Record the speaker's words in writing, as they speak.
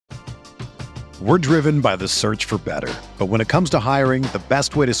We're driven by the search for better. But when it comes to hiring, the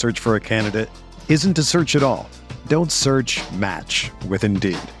best way to search for a candidate isn't to search at all. Don't search, match with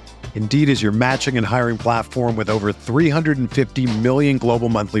Indeed. Indeed is your matching and hiring platform with over 350 million global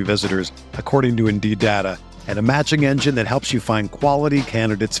monthly visitors, according to Indeed data, and a matching engine that helps you find quality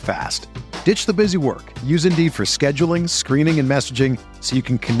candidates fast. Ditch the busy work. Use Indeed for scheduling, screening, and messaging so you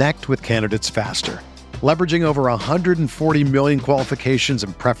can connect with candidates faster. Leveraging over 140 million qualifications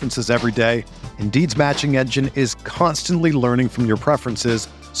and preferences every day, Indeed's matching engine is constantly learning from your preferences,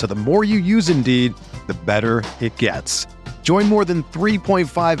 so the more you use Indeed, the better it gets. Join more than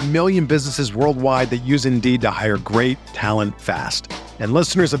 3.5 million businesses worldwide that use Indeed to hire great talent fast. And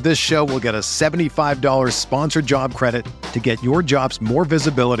listeners of this show will get a $75 sponsored job credit to get your jobs more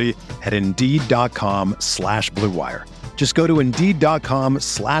visibility at Indeed.com/Blue Wire. Just go to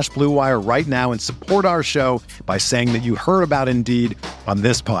Indeed.com/Blue Wire right now and support our show by saying that you heard about Indeed on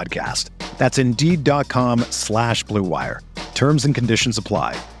this podcast. That's Indeed.com/Blue Wire. Terms and conditions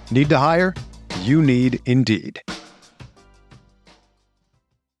apply. Need to hire? You need Indeed.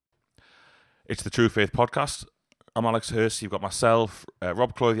 It's the True Faith Podcast. I'm Alex Hurst. You've got myself,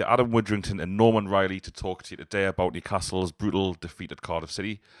 Rob Clothier, Adam Woodrington and Norman Riley to talk to you today about Newcastle's brutal defeat at Cardiff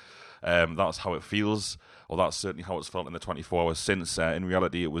City. That's how it feels, or that's certainly how it's felt in the 24 hours since. In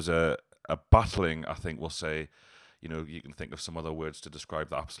reality, it was a battling, I think we'll say. You know, you can think of some other words to describe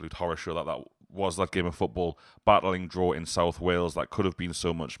the absolute horror show that was that game of football. Battling draw in South Wales. That could have been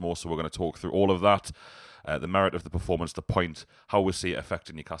so much more, so we're going to talk through all of that. The merit of the performance, the point, how we see it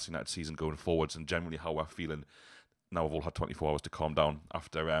affecting Newcastle United season going forwards, and generally how we're feeling now we've all had 24 hours to calm down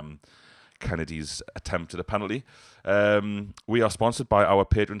after Kennedy's attempt at a penalty. We are sponsored by our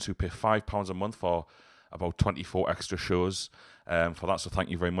patrons who pay £5 a month for about 24 extra shows for that, so thank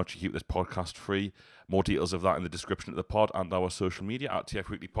you very much. You keep this podcast free. More details of that in the description of the pod and our social media at TF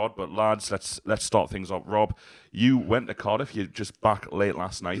Weekly Pod. But lads, let's start things off. Rob, you went to Cardiff. You're just back late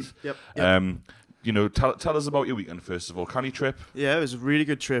last night. Yep. You know, tell us about your weekend first of all. Canny trip? Yeah, it was a really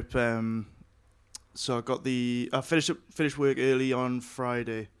good trip. So I finished work early on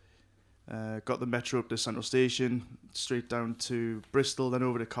Friday. Got the metro up to Central Station, straight down to Bristol, then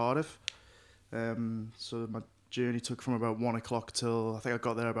over to Cardiff. So my journey took from about 1 o'clock till I think I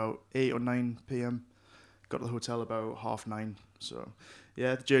got there about 8 or 9 p.m. Got to the hotel about 9:30. So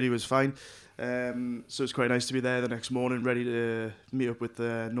yeah, the journey was fine. So it's quite nice to be there the next morning, ready to meet up with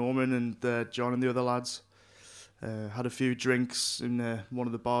Norman and John and the other lads. Had a few drinks in one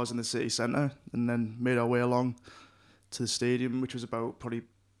of the bars in the city centre, and then made our way along to the stadium, which was about probably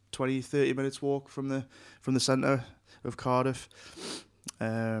 20-30 minutes walk from the centre of Cardiff.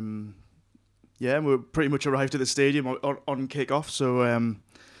 Yeah, we pretty much arrived at the stadium on kick-off. So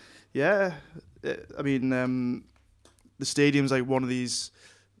I mean, the stadium's like one of these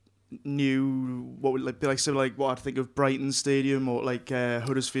new, what would be like similar, like what I'd think of Brighton Stadium or like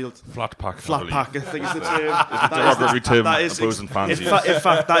Huddersfield. Flat pack, I think is the term. It's a derogatory term opposing fans use. In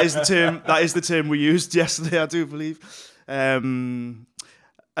fact, that is the term. That is the term we used yesterday, I do believe. And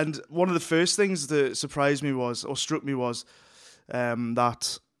one of the first things that surprised me struck me was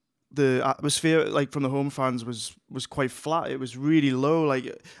that the atmosphere, like from the home fans, was quite flat. It was really low.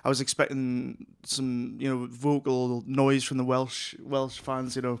 Like I was expecting some, vocal noise from the Welsh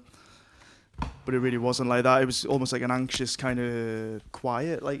fans, but it really wasn't like that. It was almost like an anxious kind of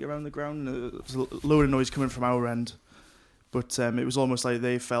quiet, like around the ground. There was a load of noise coming from our end, but it was almost like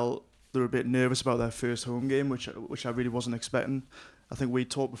they felt they were a bit nervous about their first home game, which I really wasn't expecting. I think we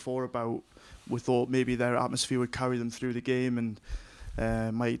talked before about we thought maybe their atmosphere would carry them through the game and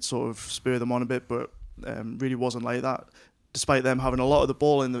might sort of spur them on a bit, but really wasn't like that. Despite them having a lot of the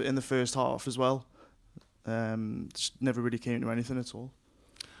ball in the first half as well, just never really came to anything at all.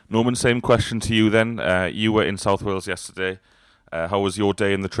 Norman, same question to you then. You were in South Wales yesterday. How was your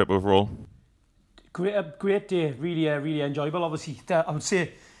day and the trip overall? Great day, really enjoyable. Obviously, I would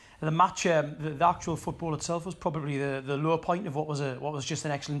say the match, the actual football itself was probably the lower point of what was just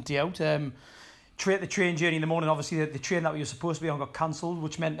an excellent day out. The train journey in the morning, obviously the train that we were supposed to be on got cancelled,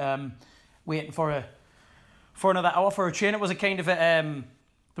 which meant waiting for another hour for a train. It was a kind of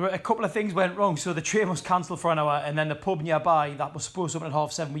there were a couple of things went wrong. So the train was cancelled for an hour, and then the pub nearby that was supposed to open at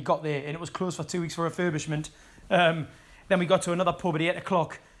 7:30, we got there and it was closed for 2 weeks for refurbishment. Then we got to another pub at 8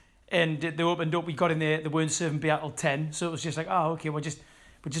 o'clock and they opened up. We got in there, they weren't serving beer till 10, so it was just like, okay, we're just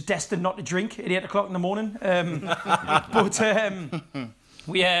destined not to drink at 8 o'clock in the morning.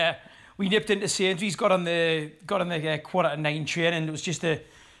 We nipped into Sainsbury's, got on the 9:15 train, and it was just a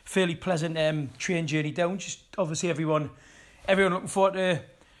fairly pleasant train journey down. Just obviously everyone looking forward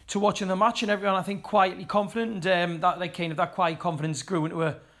to watching the match, and everyone I think quietly confident, and that quiet confidence grew into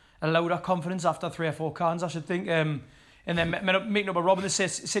a louder confidence after 3 or 4 cans, I should think. And then meeting up with Rob in the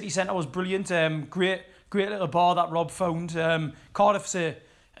city centre was brilliant. Great little bar that Rob found. Cardiff's a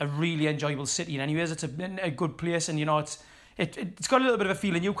really enjoyable city, and anyways, it's a good place, and you know it's got a little bit of a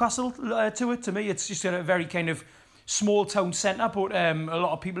feel of Newcastle to it. To me, it's just a very kind of small town centre, but a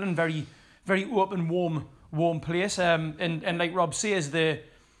lot of people in very very open, warm place. And like Rob says, the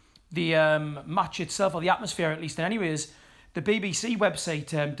match itself, or the atmosphere at least, in anyways, the BBC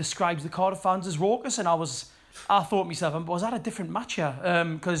website describes the Cardiff fans as raucous, and I thought to myself, was that a different match here?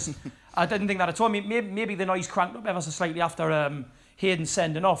 Because I didn't think that at all. I mean, maybe the noise cranked up ever so slightly after Hayden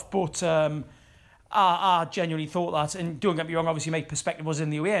sending off, but I genuinely thought that, and don't get me wrong, obviously my perspective was in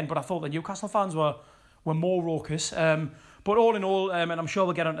the away end, but I thought the Newcastle fans were more raucous. But all in all, and I'm sure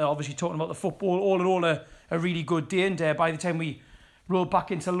we'll get on to obviously talking about the football, all in all a really good day, and by the time we rolled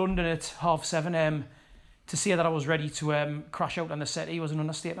back into London at 7:30, to say that I was ready to crash out on the settee was an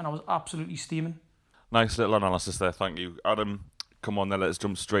understatement. I was absolutely steaming. Nice little analysis there, thank you. Adam, come on then, let's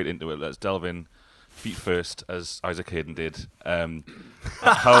jump straight into it. Let's delve in feet first, as Isaac Hayden did.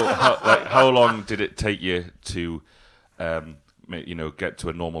 How long did it take you to get to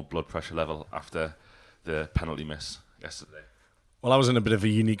a normal blood pressure level after the penalty miss yesterday? Well, I was in a bit of a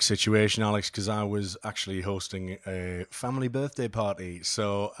unique situation, Alex, because I was actually hosting a family birthday party.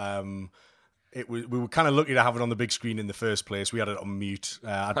 So we were kind of lucky to have it on the big screen in the first place. We had it on mute.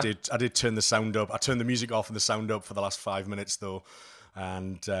 I did turn the sound up. I turned the music off and the sound up for the last 5 minutes, though.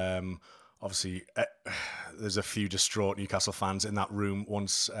 And obviously, there's a few distraught Newcastle fans in that room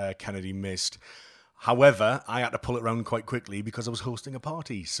once Kennedy missed. However, I had to pull it around quite quickly because I was hosting a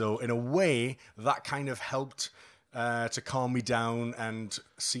party. So in a way, that kind of helped to calm me down and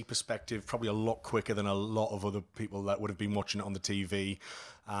see perspective probably a lot quicker than a lot of other people that would have been watching it on the TV.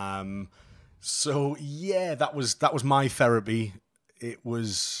 So yeah, that was my therapy. It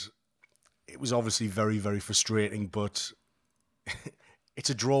was obviously very, very frustrating, but it's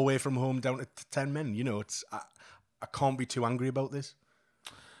a draw away from home down to 10 men. You know, I can't be too angry about this.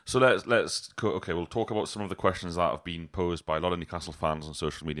 So let's go. Okay, we'll talk about some of the questions that have been posed by a lot of Newcastle fans on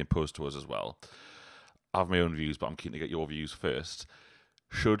social media and posed to us as well. I have my own views, but I'm keen to get your views first.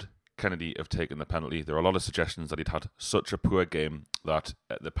 Should Kennedy have taken the penalty? There are a lot of suggestions that he'd had such a poor game that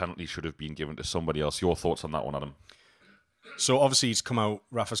the penalty should have been given to somebody else. Your thoughts on that one, Adam? So obviously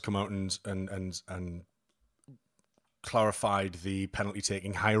Rafa's come out and clarified the penalty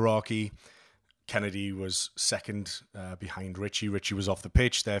taking hierarchy. Kennedy was second behind Richie. Richie was off the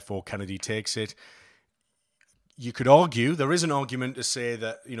pitch, therefore Kennedy takes it. You could argue, there is an argument to say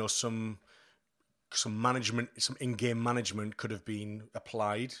that, you know, some management, some in-game management could have been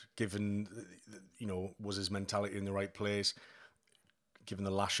applied, given, you know, was his mentality in the right place, given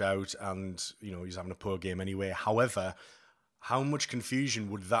the lash out, and, you know, he's having a poor game anyway. However, how much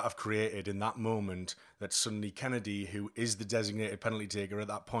confusion would that have created in that moment that suddenly Kennedy, who is the designated penalty taker at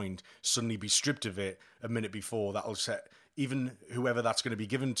that point, suddenly be stripped of it a minute before? That'll set, even whoever that's going to be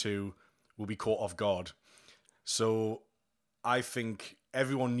given to will be caught off guard. So I think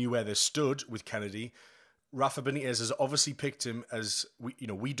everyone knew where they stood with Kennedy. Rafa Benitez has obviously picked him as,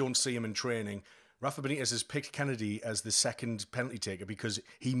 we don't see him in training. Rafa Benitez has picked Kennedy as the second penalty taker because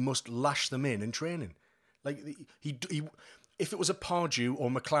he must lash them in training. Like, he if it was a Pardew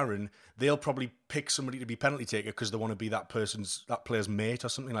or McLaren, they'll probably pick somebody to be penalty taker because they want to be that player's mate or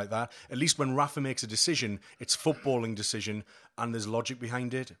something like that. At least when Rafa makes a decision, it's footballing decision and there's logic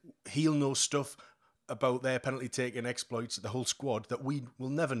behind it. He'll know stuff about their penalty taking exploits, the whole squad, that we will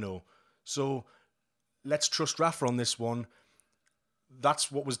never know. So let's trust Rafa on this one.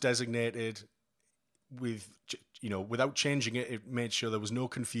 That's what was designated. Without changing it, it made sure there was no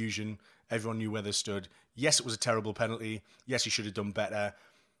confusion. Everyone knew where they stood. Yes, it was a terrible penalty. Yes, he should have done better.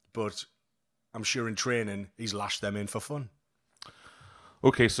 But I'm sure in training, he's lashed them in for fun.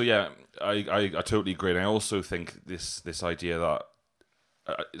 Okay, so yeah, I totally agree. And I also think this idea that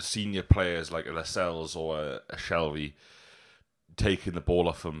senior players like a Lascelles or a Shelvey taking the ball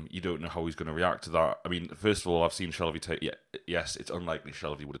off him, you don't know how he's going to react to that. I mean, first of all, I've seen Shelvey take... yes, it's unlikely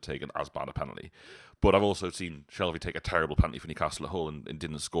Shelvey would have taken as bad a penalty. But I've also seen Shelvey take a terrible penalty for Newcastle at Hull and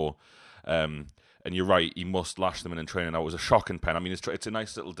didn't score. And you're right, he must lash them in training. Now, it was a shocking pen. I mean, it's a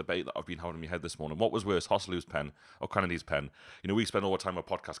nice little debate that I've been having in my head this morning. What was worse, Hoslu's pen or Kennedy's pen? You know, we spend all the time on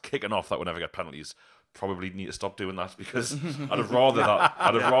podcast kicking off that we never get penalties. Probably need to stop doing that because I'd have rather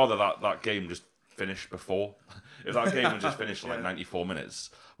that game just finished before. If that game had just finished in like 94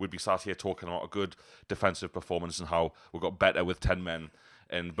 minutes, we'd be sat here talking about a good defensive performance and how we got better with 10 men.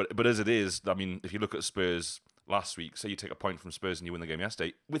 But as it is, I mean, if you look at Spurs last week, say you take a point from Spurs and you win the game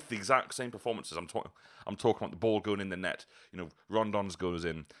yesterday with the exact same performances. I'm talking about the ball going in the net. You know, Rondon's goes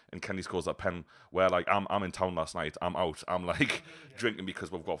in and Kenny scores that pen where, like, I'm in town last night. I'm out. I'm like drinking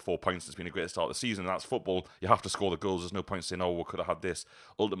because we've got 4 points. It's been a great start of the season. And that's football. You have to score the goals. There's no point saying, oh, we could have had this.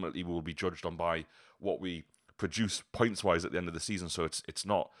 Ultimately, we will be judged on by what we produce points wise at the end of the season. So it's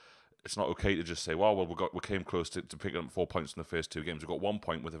not okay to just say, well, we came close to picking up 4 points in the first 2 games. We've got 1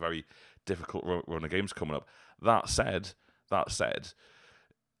 point with a very difficult run of games coming up. That said,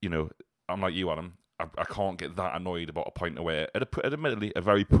 you know, I'm like you, Adam. I can't get that annoyed about a point away at admittedly a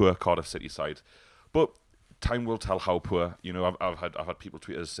very poor Cardiff City side, but time will tell how poor. You know, I've had people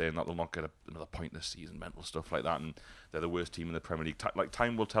tweet us saying that they'll not get another point this season, mental stuff like that, and they're the worst team in the Premier League.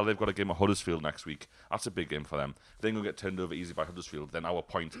 Time will tell. They've got a game at Huddersfield next week. That's a big game for them. If they're going to get turned over easy by Huddersfield, then our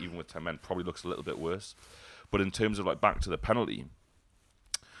point, even with 10 men, probably looks a little bit worse. But in terms of, like, back to the penalty,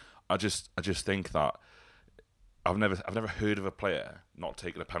 I just think that I've never heard of a player not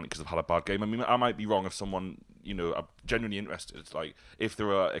taking a penalty because they've had a bad game. I mean, I might be wrong if someone, you know, I'm genuinely interested. It's like, if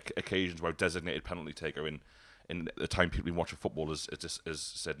there are occasions where a designated penalty taker in the time people been watching football has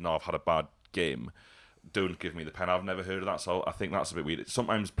said, no, I've had a bad game, don't give me the pen. I've never heard of that, so I think that's a bit weird.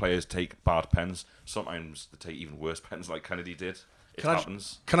 Sometimes players take bad pens. Sometimes they take even worse pens, like Kennedy did. It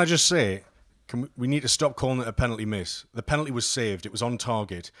happens. Can I just say, we need to stop calling it a penalty miss. The penalty was saved. It was on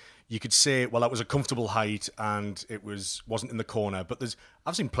target. You could say, well, that was a comfortable height and it wasn't in the corner. But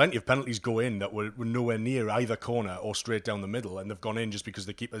I've seen plenty of penalties go in that were nowhere near either corner or straight down the middle, and they've gone in just because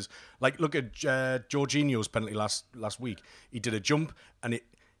the keepers. Like, look at Jorginho's penalty last week. He did a jump and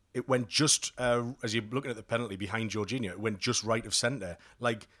it went just as you're looking at the penalty behind Jorginho, it went just right of centre.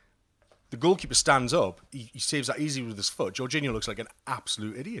 Like, the goalkeeper stands up, he saves that easy with his foot. Jorginho looks like an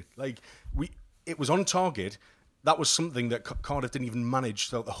absolute idiot. Like, it was on target. That was something that Cardiff didn't even manage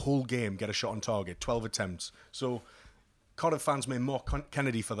throughout the whole game, get a shot on target, 12 attempts. So Cardiff fans may mock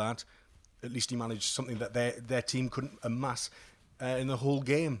Kennedy for that. At least he managed something that their team couldn't amass in the whole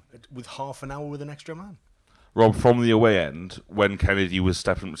game with half an hour with an extra man. Rob, from the away end, when Kennedy was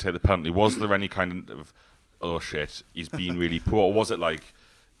stepping up to take the penalty, was there any kind of, oh shit, he's been really poor, or was it like,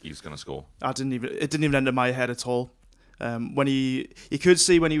 he's going to score? It didn't even enter my head at all. When you could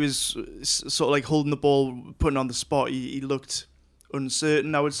see when he was sort of like holding the ball, putting on the spot, he looked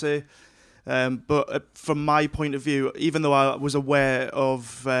uncertain, I would say. But from my point of view, even though I was aware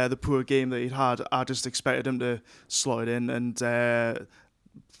of the poor game that he'd had, I just expected him to slot it in and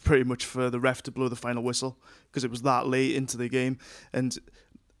pretty much for the ref to blow the final whistle because it was that late into the game. And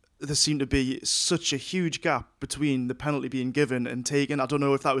there seemed to be such a huge gap between the penalty being given and taken. I don't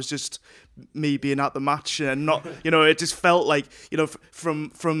know if that was just me being at the match and not, you know, it just felt like, you know,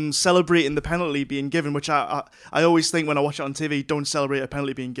 from celebrating the penalty being given, which I always think when I watch it on TV, don't celebrate a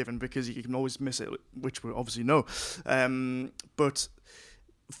penalty being given because you can always miss it, which we obviously know. But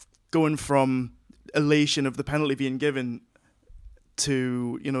going from elation of the penalty being given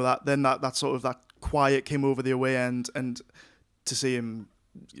to, you know, that sort of that quiet came over the away end, and to see him,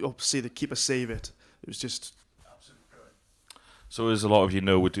 see the keeper save it was just absolutely brilliant. So as a lot of you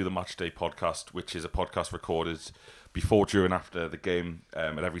know, we do the Matchday podcast, which is a podcast recorded before, during, after the game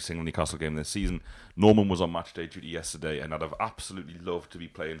at every single Newcastle game this season. Norman was on Matchday duty yesterday, and I'd have absolutely loved to be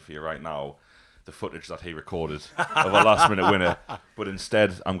playing for you right now the footage that he recorded of a last minute winner, but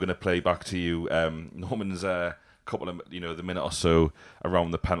instead I'm going to play back to you Norman's couple of, you know, the minute or so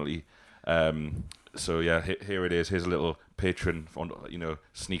around the penalty. So yeah, here it is. Here's a little patron, you know,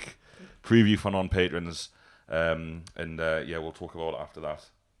 sneak preview for non-patrons, and yeah, we'll talk about it after that.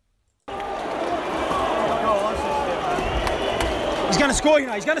 He's gonna score, you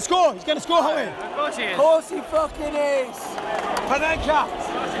know. He's gonna score. He's gonna score, Howie. Of course he is. Of course he fucking is. Panenka,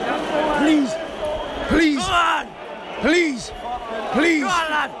 please, please, Go on. please, please, Go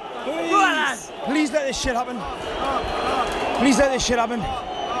on, lad. Go on, lad. please let this shit happen. Please let this shit happen.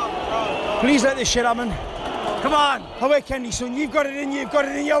 Please let this shit happen. Come on. Howie Kennedy, son, you've got it in you. You've got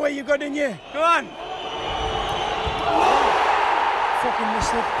it in your way. You've got it in you. Go on. Fucking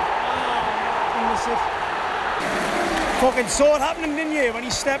missed it. Fucking missed it. Fucking saw it happening, didn't you, when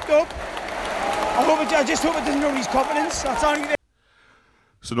he stepped up? I just hope it doesn't ruin his confidence. That's all.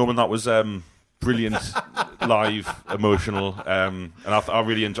 So Norman, that was brilliant, live, emotional, and I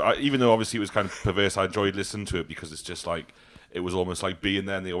really enjoyed. Even though obviously it was kind of perverse, I enjoyed listening to it because it's just like, it was almost like being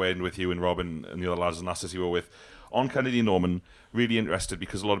there in the away end with you and Rob and the other lads and lasses you were with. On Kennedy, Norman, really interested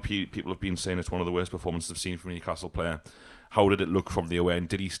because a lot of people have been saying it's one of the worst performances I've seen from a Newcastle player. How did it look from the away end?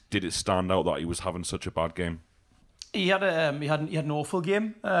 Did it stand out that he was having such a bad game? He had an awful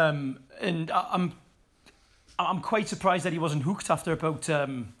game, and I'm quite surprised that he wasn't hooked after about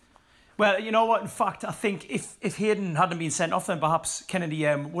Well, you know what? In fact, I think if Hayden hadn't been sent off, then perhaps Kennedy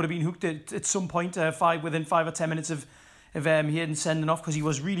would have been hooked at some point, within 5 or 10 minutes of Hayden sending off, because he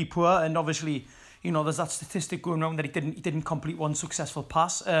was really poor. And obviously, you know, there's that statistic going around that he didn't complete one successful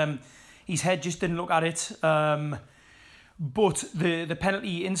pass. His head just didn't look at it. But the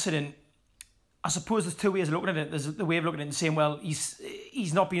penalty incident, I suppose there's two ways of looking at it. There's the way of looking at it and saying, well,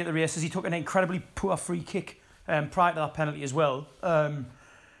 he's not been at the races. He took an incredibly poor free kick prior to that penalty as well.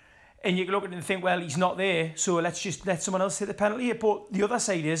 And you can look at it and think, well, he's not there, so let's just let someone else hit the penalty. But the other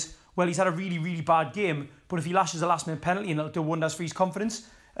side is, well, he's had a really, really bad game, but if he lashes a last-minute penalty, and it'll do wonders for his confidence.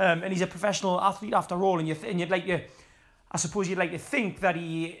 And he's a professional athlete after all, and you'd like to, I suppose you'd like to think that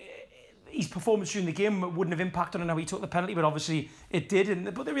his performance during the game wouldn't have impacted on how he took the penalty, but obviously it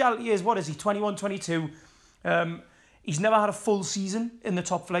did. But the reality is, what is he, 21, 22? He's never had a full season in the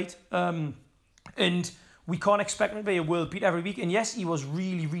top flight. And we can't expect him to be a world beat every week. And yes, he was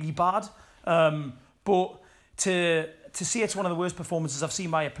really, really bad. But to say it's one of the worst performances I've seen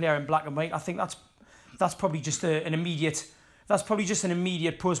by a player in black and white, I think that's probably just an immediate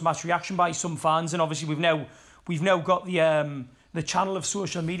post-match reaction by some fans. And obviously we've now got the channel of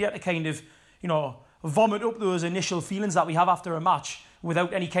social media to kind of, you know, vomit up those initial feelings that we have after a match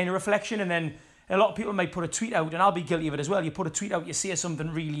without any kind of reflection. And then a lot of people might put a tweet out, and I'll be guilty of it as well. You put a tweet out, you say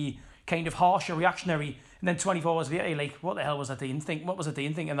something really kind of harsh or reactionary, and then 24 hours later you're like, what the hell was I thinking? What was I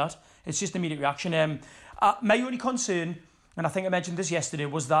thinking that? It's just immediate reaction. My only concern, and I think I mentioned this yesterday,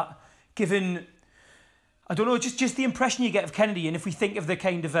 was that given, I don't know, just the impression you get of Kennedy, and if we think of the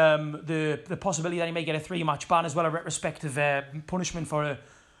kind of the possibility that he may get a 3-match ban as well, a retrospective punishment for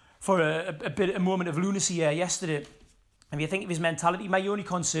a moment of lunacy yesterday, and if you think of his mentality, my only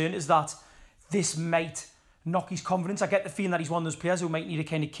concern is that this might knock his confidence. I get the feeling that he's one of those players who might need a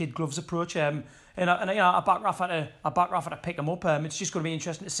kind of kid gloves approach, and I back Rafa to pick him up. It's just going to be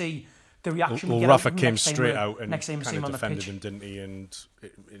interesting to see the reaction. Well, Rafa came straight out and kind of defended him, didn't he? And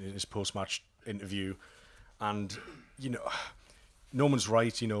in his post-match interview, and you know, Norman's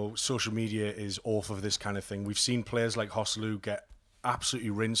right. You know, social media is awful for this kind of thing. We've seen players like Joselu get absolutely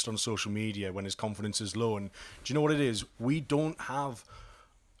rinsed on social media when his confidence is low. And do you know what it is? We don't have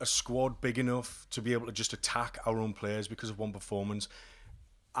a squad big enough to be able to just attack our own players because of one performance.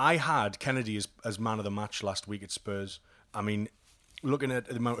 I had Kennedy as man of the match last week at Spurs. I mean, looking at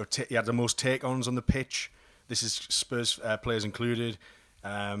the amount of he had the most take-ons on the pitch. This is Spurs players included.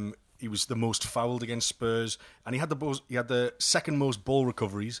 He was the most fouled against Spurs, and he had the second most ball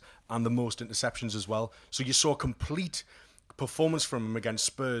recoveries and the most interceptions as well. So you saw a complete performance from him against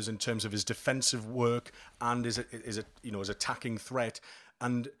Spurs in terms of his defensive work and his attacking threat.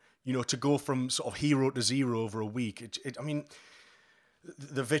 And, you know, to go from sort of hero to zero over a week, I mean,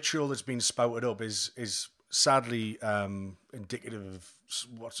 the vitriol that's been spouted up is sadly indicative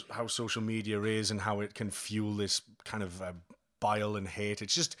of how social media is and how it can fuel this kind of bile and hate.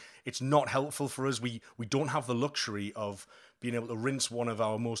 It's not helpful for us. We don't have the luxury of being able to rinse one of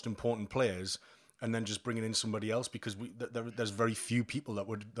our most important players and then just bringing in somebody else, because there's very few people that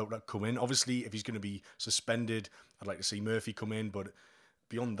would come in. Obviously, if he's going to be suspended, I'd like to see Murphy come in, but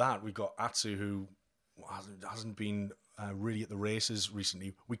beyond that, we've got Atsu, who hasn't been really at the races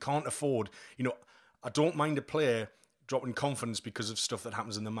recently. We can't afford, you know, I don't mind a player dropping confidence because of stuff that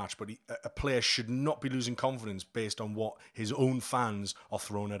happens in the match, but a player should not be losing confidence based on what his own fans are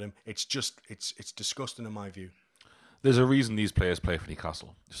throwing at him. It's disgusting in my view. There's a reason these players play for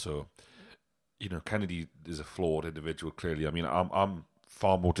Newcastle. So, you know, Kennedy is a flawed individual, clearly. I mean, I'm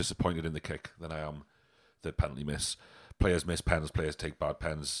far more disappointed in the kick than I am the penalty miss. Players miss pens, players take bad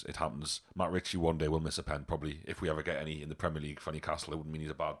pens. It happens. Matt Ritchie one day will miss a pen, probably, if we ever get any in the Premier League for Newcastle. It wouldn't mean he's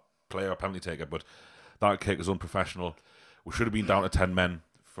a bad player or penalty taker, but that kick was unprofessional. We should have been down to 10 men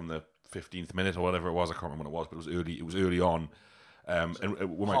from the 15th minute or whatever it was. I can't remember when it was, but it was early on.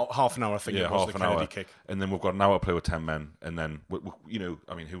 Half an hour, I think it was, the Kennedy kick. And then we've got an hour to play with 10 men. And then, you know,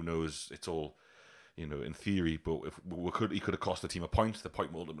 I mean, who knows? It's all, you know, in theory, but he could have cost the team a point. The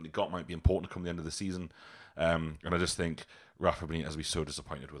point we ultimately got might be important to come the end of the season. And I just think Rafa Benitez has been so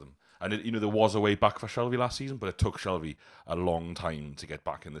disappointed with him. And you know, there was a way back for Shelvey last season, but it took Shelvey a long time to get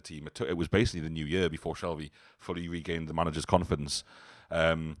back in the team. It was basically the new year before Shelvey fully regained the manager's confidence.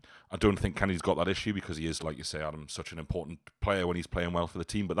 I don't think Kennedy's got that issue because he is, like you say, Adam, such an important player when he's playing well for the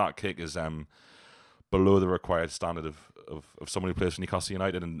team. But that kick is below the required standard of someone who plays for Newcastle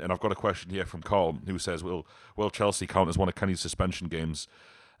United. And I've got a question here from Carl, who says, will Chelsea count as one of Kennedy's suspension games?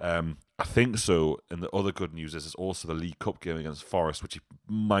 I think so, and the other good news is also the League Cup game against Forest, which he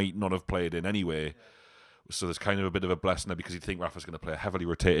might not have played in anyway. So there's kind of a bit of a blessing there because you'd think Rafa's going to play a heavily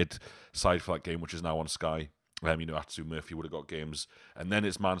rotated side for that game, which is now on Sky. Atsu Murphy would have got games, and then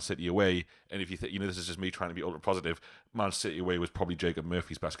it's Man City away. And if you think, this is just me trying to be ultra positive, Man City away was probably Jacob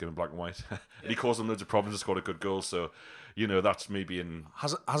Murphy's best game in black and white. And he caused them loads of problems and scored a good goal. So, that's maybe in.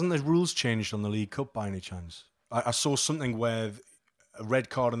 Hasn't the rules changed on the League Cup by any chance? I saw something where a red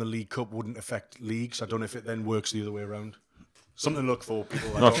card in the League Cup wouldn't affect leagues. I don't know if it then works the other way around. Something to look for,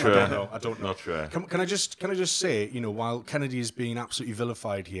 people. Not sure. I don't know. Not sure. Can I just say, while Kennedy is being absolutely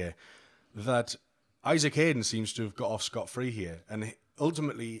vilified here, that Isaac Hayden seems to have got off scot-free here, and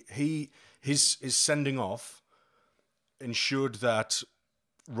ultimately his sending off ensured that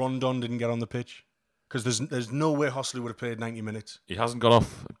Rondon didn't get on the pitch, because there's no way Hossley would have played 90 minutes. He hasn't got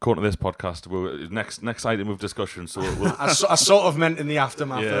off, according to this podcast. Next item of discussion. So I sort of meant in the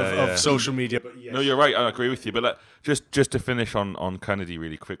aftermath of social media. But yes. No, you're right. I agree with you. But just to finish on Kennedy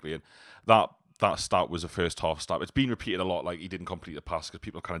really quickly, and that start was a first half start. It's been repeated a lot, like he didn't complete the pass because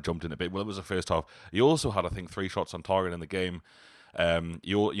people kind of jumped in a bit. Well, it was a first half. He also had, I think, 3 shots on target in the game.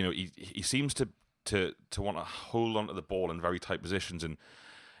 He seems to want to hold on to the ball in very tight positions, and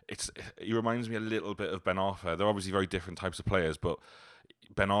he reminds me a little bit of Ben Arfa. They're obviously very different types of players, but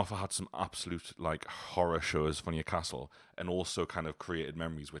Ben Arfa had some absolute horror shows for Newcastle, and also kind of created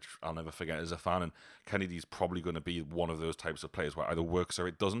memories which I'll never forget as a fan. And Kennedy's probably going to be one of those types of players where either works or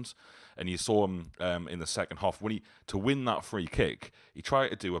it doesn't. And you saw him in the second half to win that free kick. He tried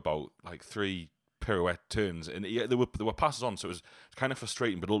to do about 3 pirouette turns, and there were passes on, so it was kind of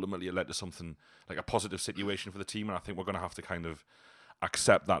frustrating. But ultimately, it led to something like a positive situation for the team. And I think we're going to have to kind of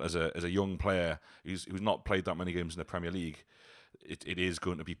accept that as a young player who's not played that many games in the Premier League. It is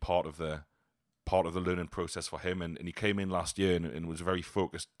going to be part of the learning process for him, and he came in last year and was a very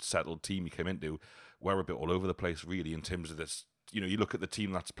focused, settled team he came into. We're a bit all over the place, really, in terms of this. You look at the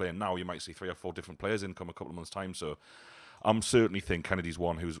team that's playing now, you might see 3 or 4 different players in come a couple of months' time. So I'm certainly think Kennedy's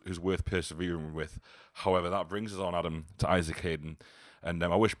one who's worth persevering with. However, that brings us on, Adam, to Isaac Hayden, and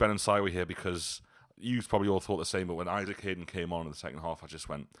I wish Ben and Si were here, because you probably all thought the same. But when Isaac Hayden came on in the second half, I just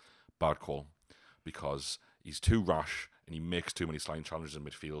went, bad call, because he's too rash and he makes too many sliding challenges in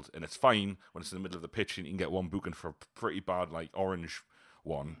midfield. And it's fine when it's in the middle of the pitch and you can get one booking for a pretty bad orange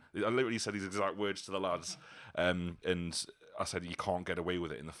one. I literally said these exact words to the lads, and I said you can't get away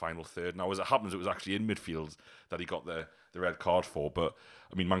with it in the final third. Now, as it happens, it was actually in midfield that he got the red card for. But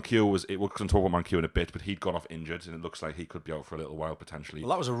I mean, Manquillo we're going to talk about Manquillo in a bit, but he'd gone off injured, and it looks like he could be out for a little while potentially.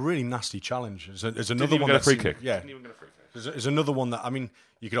 Well, that was a really nasty challenge. There's another Didn't even one get a free kick. Yeah, Didn't even get a free kick. There's another one that, I mean,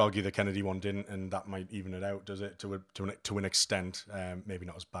 you could argue the Kennedy one didn't, and that might even it out, does it? To an extent, maybe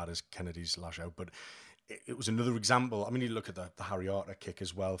not as bad as Kennedy's lash out, but it was another example. I mean, you look at the Harry Arter kick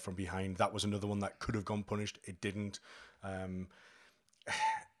as well from behind. That was another one that could have gone punished. It didn't. I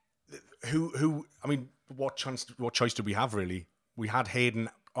mean, what choice did we have, really? We had Hayden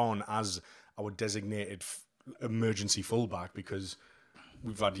on as our designated emergency fullback because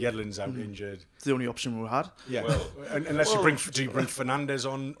we've had Yedlin's out injured. It's the only option we had. Yeah, unless you bring Fernandez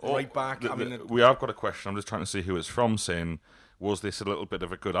on right back. We have got a question. I'm just trying to see who it's from, saying, was this a little bit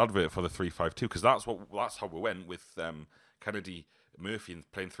of a good advert for the 3-5-2? Because that's how we went with Kennedy, Murphy,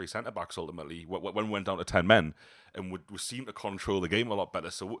 and playing 3 centre backs ultimately when we went down to 10 men, and we seemed to control the game a lot better.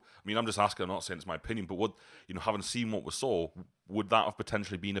 So I mean, I'm just asking. I'm not saying it's my opinion, but having seen what we saw, would that have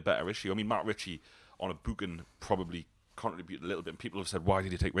potentially been a better issue? I mean, Matt Ritchie on a booking probably contribute a little bit. And people have said, why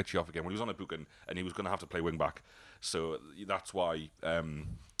did he take Ritchie off again? Well, he was on a booking and he was going to have to play wing back. So that's why.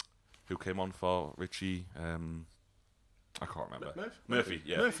 Who came on for Ritchie? I can't remember. Murphy,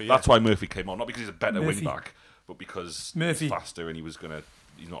 yeah. That's why Murphy came on, not because he's a better wing back, but because he's faster and he's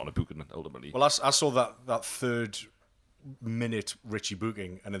not on a booking ultimately. Well, I saw that third minute Ritchie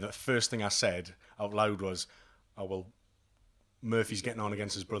booking, and the first thing I said out loud was, "Oh well, Murphy's getting on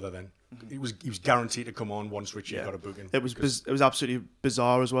against his brother." Then he was guaranteed to come on once Ritchie got a booking. It was absolutely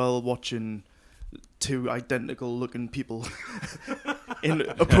bizarre as well, watching 2 identical looking people in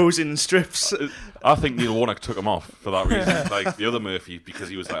opposing strips. I think Neil Warnock took him off for that reason. Like the other Murphy, because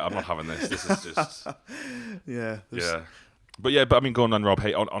he was like, I'm not having this. This is just yeah. But I mean, going on, Rob,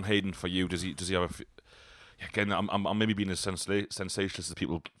 on Hayden for you, does he have again, I'm maybe being as sensationalist as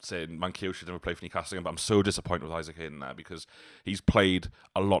people saying Manquillo should never play for Newcastle again, but I'm so disappointed with Isaac Hayden there because he's played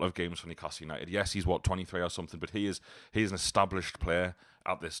a lot of games for Newcastle United. Yes, he's 23 or something, but he is an established player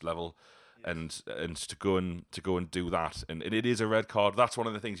at this level. And to go and do that, and it is a red card. That's one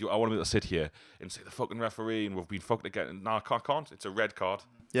of the things I want to be able to sit here and say the fucking referee and we've been fucked again. No, I can't. It's a red card.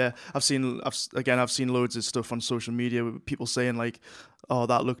 Yeah, I've seen loads of stuff on social media with people saying like, "Oh,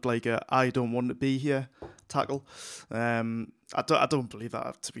 that looked like a I don't want to be here" tackle. I don't believe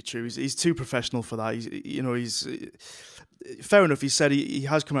that to be true. He's too professional for that. He's fair enough. He said he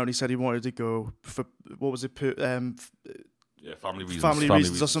has come out and he said he wanted to go for, what was it? Family reasons. Family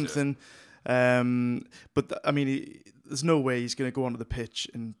reasons or something. Yeah. But I mean, there's no way he's going to go onto the pitch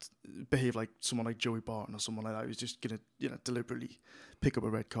and behave like someone like Joey Barton or someone like that who's just going to deliberately pick up a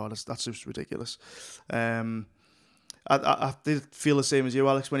red card. That's just ridiculous. I did feel the same as you,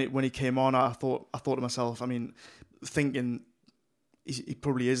 Alex, when he came on. I thought to myself, I mean, thinking he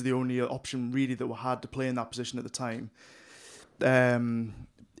probably is the only option really that we had to play in that position at the time.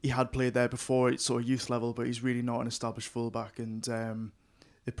 He had played there before at sort of youth level, but he's really not an established fullback, and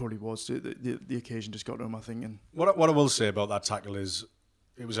it probably was the occasion just got to him, I think. And what I will say about that tackle is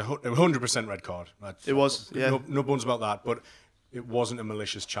it was a 100% red card. It was, yeah. No bones about that, but it wasn't a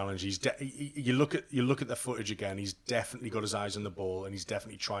malicious challenge. You look at the footage again. He's definitely got his eyes on the ball, and he's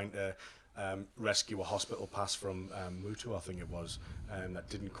definitely trying to rescue a hospital pass from Mutu, I think it was, that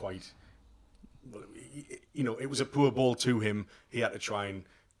didn't quite. Well, it was a poor ball to him. He had to try and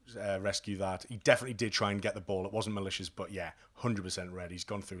rescue that. He definitely did try and get the ball. It wasn't malicious, but yeah, 100% red. He's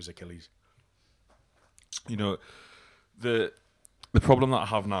gone through his Achilles. The problem that I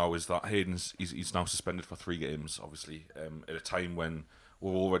have now is that Hayden's he's now suspended for 3 games, obviously, at a time when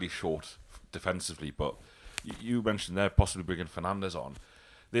we're already short defensively. But you mentioned there possibly bringing Fernandez on.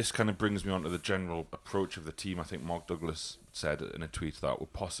 This kind of brings me on to the general approach of the team. I think Mark Douglas said in a tweet that we're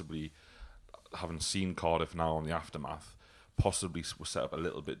possibly, having seen Cardiff now on the aftermath, possibly were set up a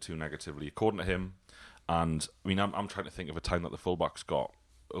little bit too negatively, according to him. And I mean, I'm trying to think of a time that the fullbacks got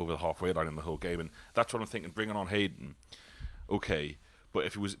over the halfway line in the whole game, and that's what I'm thinking. Bringing on Hayden, okay, but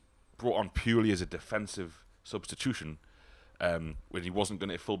if he was brought on purely as a defensive substitution, when he wasn't going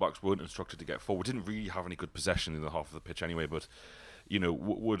to, if fullbacks weren't instructed to get forward, didn't really have any good possession in the half of the pitch anyway. But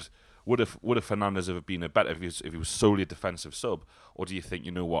would a Fernandez have been a better if he was solely a defensive sub, or do you think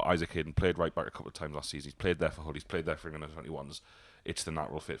Isaac Hayden played right back a couple of times last season? He's played there for Hull, he's played there for England under 21s. It's the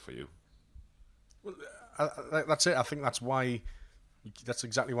natural fit for you. Well, that's it. I think that's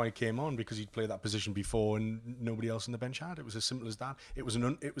exactly why he came on, because he'd played that position before and nobody else on the bench had. It was as simple as that. It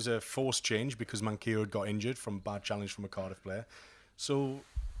was a forced change because Manquillo had got injured from a bad challenge from a Cardiff player. So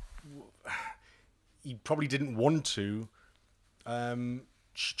he probably didn't want to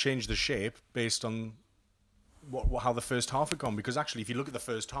change the shape based on how the first half had gone. Because actually, if you look at the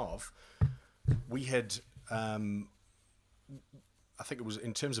first half, we had... I think it was,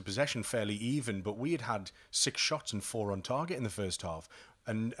 in terms of possession, fairly even, but we had 6 shots and 4 on target in the first half.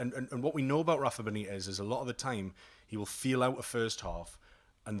 And what we know about Rafa Benitez is a lot of the time he will feel out a first half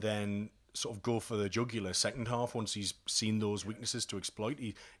and then sort of go for the jugular second half once he's seen those weaknesses to exploit.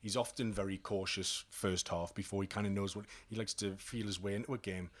 He's often very cautious first half before he kind of knows what he likes to feel his way into a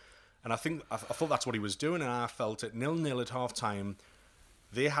game. And I thought that's what he was doing, and I felt at 0-0 at half time.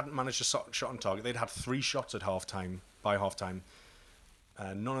 They hadn't managed a shot on target. They'd had 3 shots at by half time.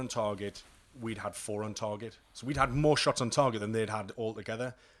 None on target. We'd had 4 on target, so we'd had more shots on target than they'd had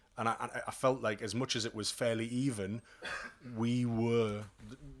altogether. And I felt like, as much as it was fairly even, we were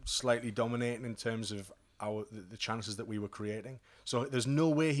slightly dominating in terms of the chances that we were creating. So there's no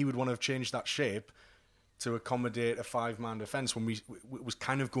way he would want to have changed that shape to accommodate a 5-man defence when it was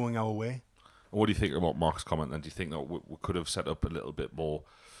kind of going our way. What do you think about Mark's comment then? Do you think that we could have set up a little bit more,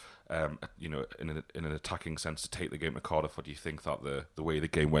 in an attacking sense to take the game to Cardiff, or do you think that the way the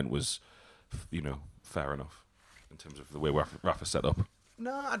game went was, fair enough in terms of the way Rafa set up?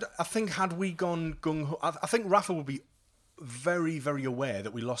 No, I think had we gone gung-ho, I think Rafa would be very, very aware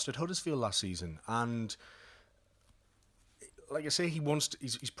that we lost at Huddersfield last season, and like I say,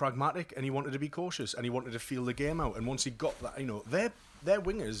 he's pragmatic, and he wanted to be cautious, and he wanted to feel the game out. And once he got that, their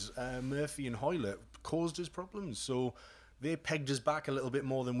wingers, Murphy and Hoylett, caused us problems, so they pegged us back a little bit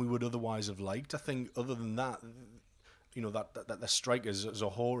more than we would otherwise have liked. I think other than that, that the strikers,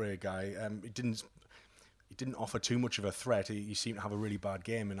 Zohore guy, he didn't offer too much of a threat. He seemed to have a really bad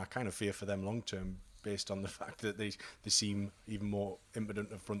game, and I kind of fear for them long term based on the fact that they seem even more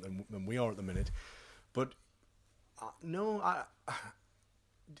impotent up front than we are at the minute. But it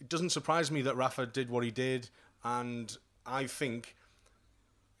doesn't surprise me that Rafa did what he did, and I think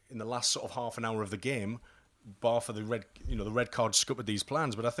in the last sort of half an hour of the game, bar for the red card scuppered these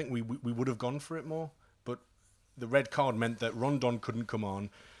plans, but I think we would have gone for it more. But the red card meant that Rondon couldn't come on.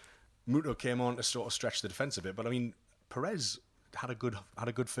 Muto came on to sort of stretch the defence a bit, but I mean, Perez had a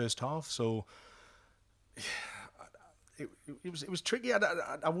good first half, so it was tricky.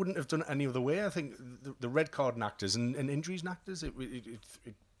 I wouldn't have done it any other way. I think the red card knacked us, and injuries knacked us.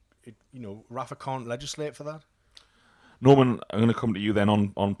 Rafa can't legislate for that. Norman, I'm going to come to you then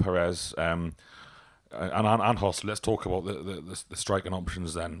on Perez. and Hostel. Let's talk about the striking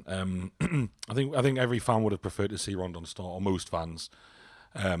options then. I think every fan would have preferred to see Rondon start, or most fans.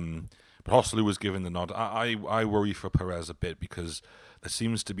 But Hostel was given the nod. I worry for Perez a bit because there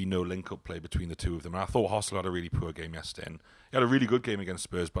seems to be no link-up play between the two of them. And I thought Hostel had a really poor game yesterday. And he had a really good game against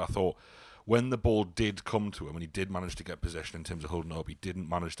Spurs, but I thought when the ball did come to him and he did manage to get possession in terms of holding up, he didn't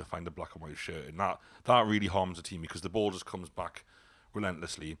manage to find a black and white shirt. And that really harms the team because the ball just comes back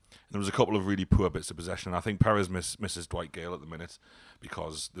relentlessly. And there was a couple of really poor bits of possession. And I think Perez misses Dwight Gale at the minute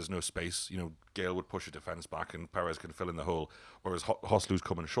because there's no space. Gale would push a defence back and Perez can fill in the hole, whereas Hoslu's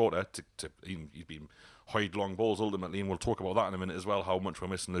coming shorter. He's been hoid long balls ultimately, and we'll talk about that in a minute as well, how much we're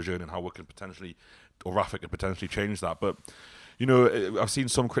missing Lejeune and how we can potentially, or Rafa could potentially change that. But I've seen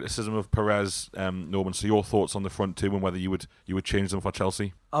some criticism of Perez, Norman. So your thoughts on the front two and whether you would change them for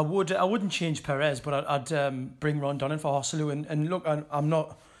Chelsea? I wouldn't change Perez, but I'd bring Rondon in for Hoslu. And look, I'm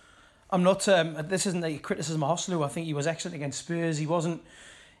not. This isn't a criticism of Hoslu. I think he was excellent against Spurs. He wasn't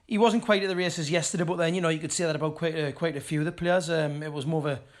quite at the races yesterday, but then you could say that about quite a few of the players. It was more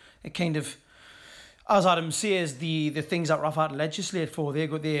of a kind of, as Adam says, the things that Rafa had to legislate for, they're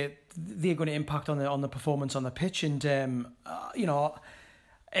going to impact on the performance on the pitch. And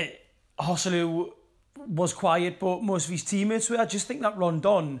Hoslu was quiet, but most of his teammates were. I just think that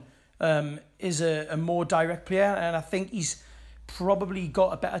Rondon is a more direct player, and I think he's probably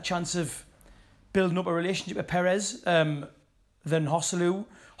got a better chance of building up a relationship with Perez than Hoslu.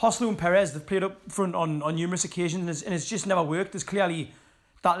 Hoslu and Perez, they've played up front on numerous occasions, and it's just never worked. There's clearly,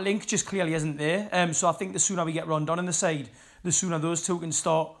 that link just clearly isn't there. So I think the sooner we get Rondon in the side, the sooner those two can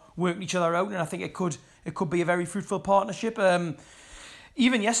start working each other out, and I think it could be a very fruitful partnership.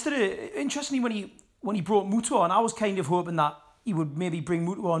 Even yesterday, interestingly, when he brought Muto on, I was kind of hoping that he would maybe bring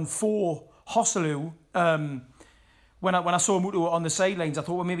Muto on for Hoslu. When I saw Muto on the sidelines, I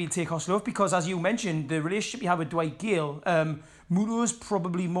thought, well, maybe he'll take Hoslu off, because as you mentioned, the relationship you have with Dwight Gale, Muto is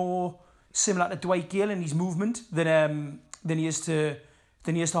probably more similar to Dwight Gale in his movement than he is to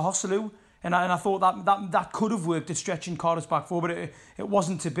Hoslu. And I thought that could have worked at stretching Cardiff's back four, but it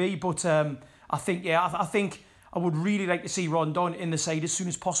wasn't to be. But I think I would really like to see Rondon in the side as soon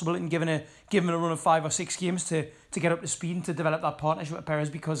as possible and given a run of 5 or 6 games to get up to speed and to develop that partnership with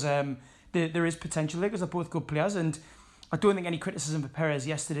Perez, because there is potential there, because they're both good players. And I don't think any criticism of Perez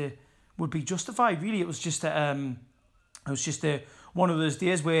yesterday would be justified. Really, it was just one of those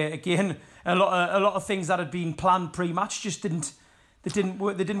days where, again, a lot of things that had been planned pre-match just didn't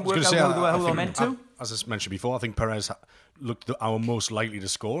work out how they were meant to. As I mentioned before, I think Perez looked our most likely to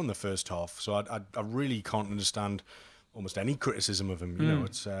score in the first half. So I really can't understand almost any criticism of him.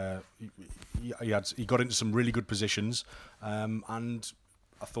 It's he got into some really good positions, and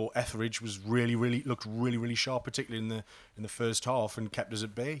I thought Etheridge was looked really sharp, particularly in the first half, and kept us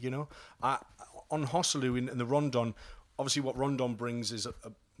at bay. On Hoslu in the Rondon, obviously what Rondon brings is a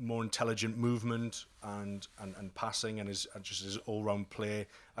more intelligent movement and passing and just his all-round play.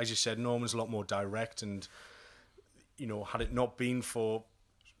 As you said, Norman's a lot more direct, and had it not been for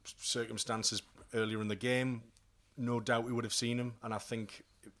circumstances earlier in the game, no doubt we would have seen him. And I think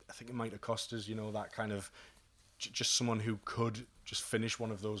it might have cost us, that kind of just someone who could just finish one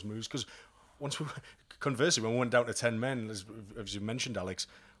of those moves. Because conversely, when we went down to 10 men, as you mentioned, Alex,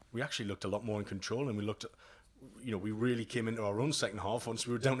 we actually looked a lot more in control, and we looked at, we really came into our own second half once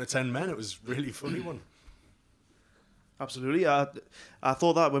we were down to 10 men. It was really a funny one. Absolutely. I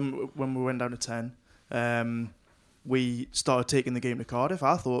thought that when we went down to 10, we started taking the game to Cardiff.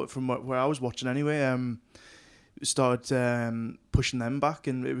 I thought, from where I was watching anyway, started pushing them back,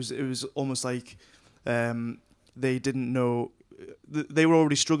 and it was almost like they didn't know. They were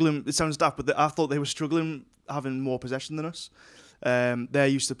already struggling. It sounds daft, but I thought they were struggling having more possession than us. They're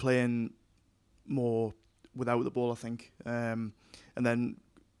used to playing more without the ball, I think, and then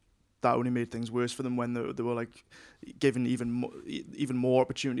that only made things worse for them when they were like given even more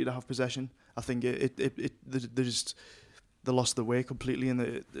opportunity to have possession. I think they lost their way completely,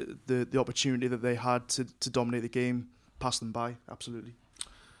 and the opportunity that they had to dominate the game passed them by. Absolutely.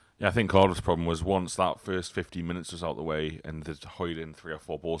 Yeah, I think Cardiff's problem was once that first 15 minutes was out of the way and they'd hide in 3 or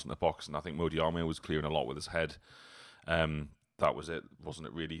 4 balls in the box, and I think Modi Arme was clearing a lot with his head. That was it, wasn't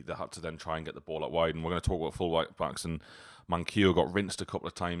it really? They had to then try and get the ball out wide, and we're going to talk about full right backs, and Manquillo got rinsed a couple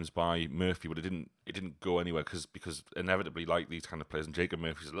of times by Murphy, but it didn't go anywhere because inevitably, like these kind of players, and Jacob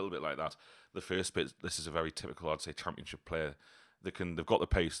Murphy's a little bit like that. The first bit, this is a very typical, I'd say, championship player. They've got the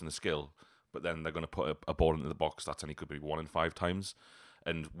pace and the skill, but then they're going to put a ball into the box that's only could be 1 in 5 times.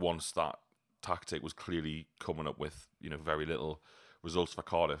 And once that tactic was clearly coming up with very little, results for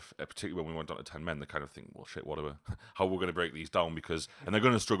Cardiff, particularly when we went down to 10 men, they kind of think, well, shit, how we're going to break these down, and they're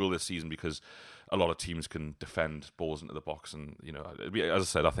going to struggle this season because a lot of teams can defend balls into the box, and as I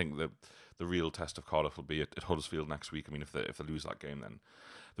said, I think the real test of Cardiff will be at Huddersfield next week. I mean, if they lose that game, then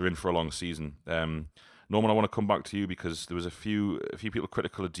they're in for a long season. Norman, I want to come back to you because there was a few people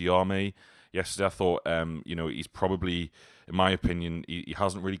critical of Diarmi yesterday. I thought, he's probably, in my opinion, he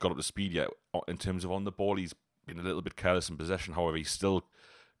hasn't really got up to speed yet in terms of on the ball. He's been a little bit careless in possession. However, he's still,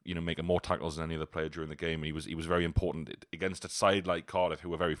 making more tackles than any other player during the game. And he was very important against a side like Cardiff, who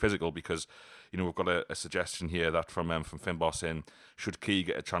were very physical. Because we've got a suggestion here that from Finbar saying, should Key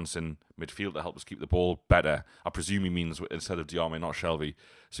get a chance in midfield to help us keep the ball better? I presume he means instead of Diarmi, not Shelvey.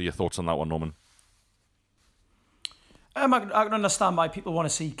 So your thoughts on that one, Norman? I can understand why people want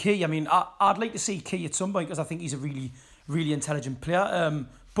to see Key. I mean, I'd like to see Key at some point because I think he's a really, really intelligent player.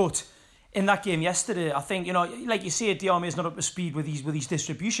 But in that game yesterday, I think, like you say, Diarmi is not up to speed with his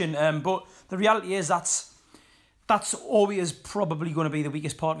distribution. But the reality is that's always probably going to be the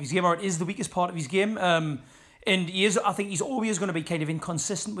weakest part of his game, or it is the weakest part of his game. And I think he's always going to be kind of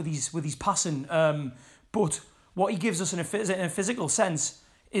inconsistent with his passing. But what he gives us in a physical sense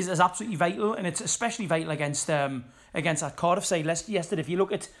is absolutely vital, and it's especially vital against that Cardiff side yesterday. If you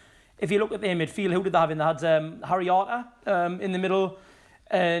look at their midfield, who did they have in? They had Harry Arter in the middle,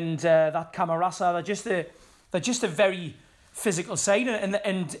 and that Camarasa. They're just a very physical side, and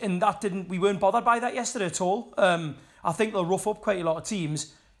that we weren't bothered by that yesterday at all. I think they'll rough up quite a lot of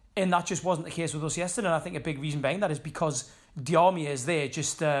teams, and that just wasn't the case with us yesterday. And I think a big reason behind that is because Diarmi is there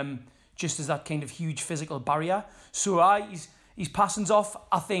just as that kind of huge physical barrier. So his passing's off.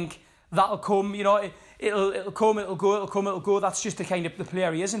 I think that'll come. It'll come. It'll go. That's just the kind of the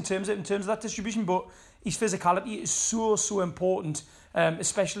player he is in terms of that distribution. But his physicality is so important,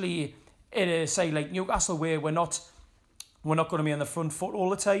 especially in a side like Newcastle, where we're not going to be on the front foot all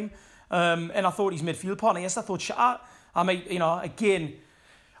the time. And I thought his midfield partner. Yes, I thought I might. Again,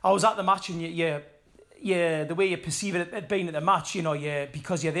 I was at the match, and the way you perceive it at being at the match,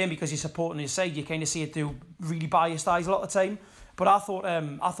 because you're there, because you're supporting his side, you kind of see it through really biased eyes a lot of the time. But I thought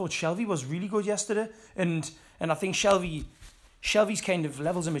Shelvey was really good yesterday, and I think Shelvey's kind of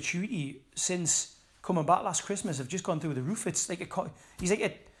levels of maturity since coming back last Christmas have just gone through the roof. It's like he's like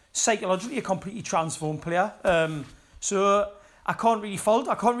a psychologically a completely transformed player. So I can't really fault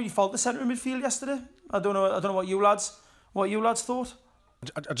the centre of midfield yesterday. I don't know what you lads thought.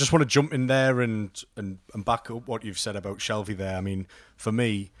 I just want to jump in there and back up what you've said about Shelvey there. I mean, for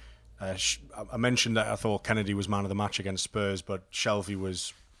me, I mentioned that I thought Kennedy was man of the match against Spurs, but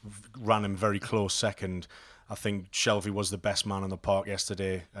Shelvey ran him very close second. I think Shelvey was the best man on the park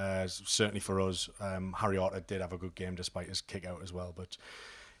yesterday, certainly for us. Harry Arter did have a good game despite his kick out as well, but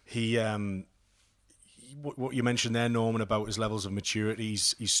he... what you mentioned there, Norman, about his levels of maturity,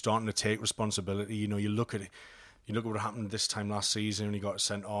 he's starting to take responsibility. You look at it. You look at what happened this time last season when he got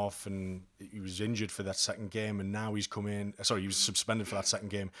sent off and he was injured for that second game, and now he's come in. Sorry, he was suspended for that second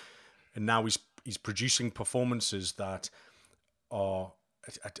game, and now he's producing performances that are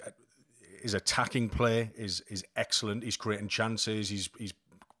his attacking play is excellent. He's creating chances. He's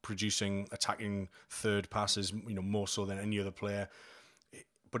producing attacking third passes, more so than any other player.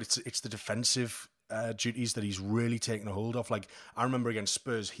 But it's the defensive duties that he's really taken a hold of. Like, I remember against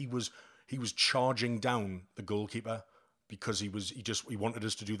Spurs, he was charging down the goalkeeper because he wanted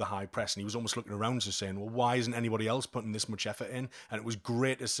us to do the high press, and he was almost looking around us saying, well, why isn't anybody else putting this much effort in? And it was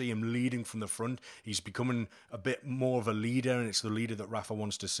great to see him leading from the front. He's becoming a bit more of a leader, and it's the leader that Rafa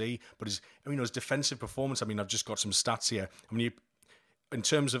wants to see. But his defensive performance, I've just got some stats here. In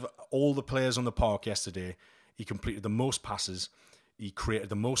terms of all the players on the park yesterday, he completed the most passes, he created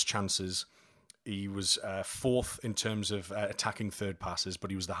the most chances. He was fourth in terms of attacking third passes, but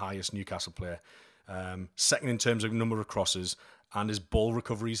he was the highest Newcastle player. Second in terms of number of crosses, and his ball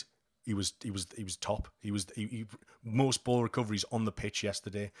recoveries, he was top. He most ball recoveries on the pitch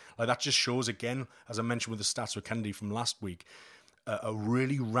yesterday. Like, that just shows again, as I mentioned with the stats with Kennedy from last week, a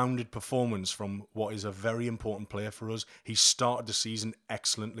really rounded performance from what is a very important player for us. He started the season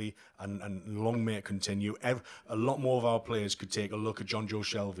excellently, and long may it continue. A lot more of our players could take a look at John Joe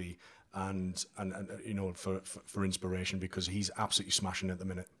Shelvey and for inspiration, because he's absolutely smashing at the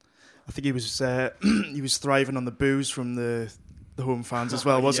minute. I think he was thriving on the boos from the home fans as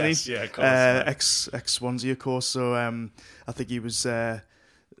well, wasn't yes, he? Yeah, of course. Ex Swansea, of course. So I think he was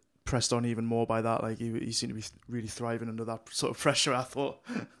pressed on even more by that. Like, he seemed to be really thriving under that sort of pressure, I thought.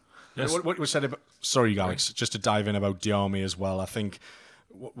 Yes. What was said about... Sorry, Alex, just to dive in about Diarmi as well. I think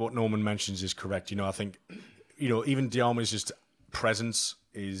what Norman mentions is correct. I think, even Diarmi is just presence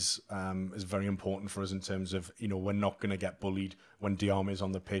is very important for us in terms of, we're not going to get bullied when Diarmi is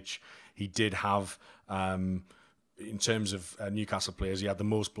on the pitch. He did have, in terms of Newcastle players, he had the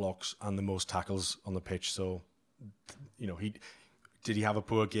most blocks and the most tackles on the pitch. So, did he have a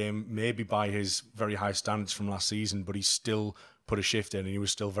poor game? Maybe by his very high standards from last season, but he still put a shift in, and he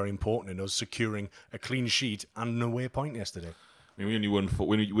was still very important in us securing a clean sheet and an away point yesterday. I mean,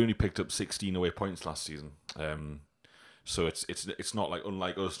 we only picked up 16 away points last season. So it's not like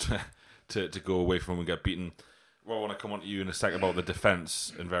unlike us to go away from and get beaten. Well, I want to come on to you in a second about the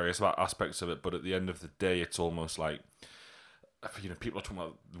defence and various aspects of it, but at the end of the day, it's almost like, people are talking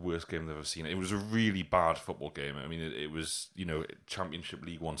about the worst game they've ever seen. It was a really bad football game. I mean, it was, Championship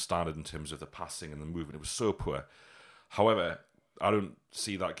League One standard in terms of the passing and the movement. It was so poor. However, I don't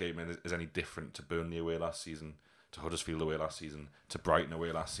see that game as any different to Burnley away last season, to Huddersfield away last season, to Brighton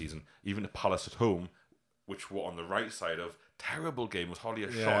away last season, even to Palace at home, which were on the right side of terrible game, was hardly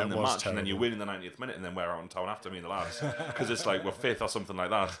a shot in the match, terrible. And then you win in the 90th minute, and then we're out in town after me and the lads, because it's like we're fifth or something like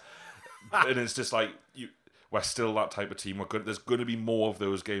that, and it's just like we're still that type of team. There's going to be more of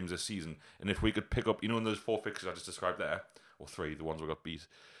those games this season, and if we could pick up, in those 4 fixtures I just described there, or 3, the ones we got beat,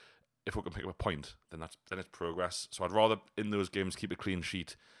 if we can pick up a point, then it's progress. So I'd rather in those games keep a clean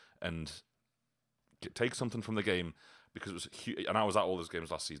sheet and take something from the game. Because it was and I was at all those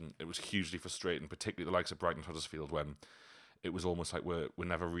games last season. It was hugely frustrating, particularly the likes of Brighton and Huddersfield, when it was almost like we're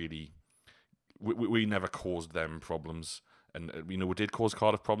never really we never caused them problems, and we did cause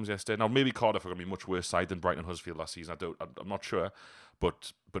Cardiff problems yesterday. Now maybe Cardiff are going to be a much worse side than Brighton and Huddersfield last season. I'm not sure,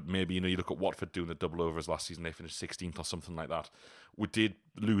 but maybe you look at Watford doing the double overs last season. They finished 16th or something like that. We did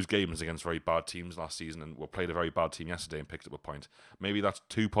lose games against very bad teams last season, and we played a very bad team yesterday and picked up a point. Maybe that's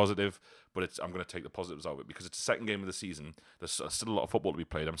too positive, but I'm going to take the positives out of it because it's the second game of the season. There's still a lot of football to be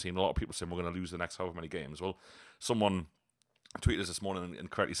played. I'm seeing a lot of people saying we're going to lose the next however many games. Well, someone tweeted us this morning and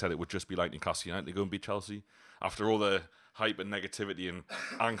correctly said it would just be like Newcastle United to go and beat Chelsea after all the hype and negativity and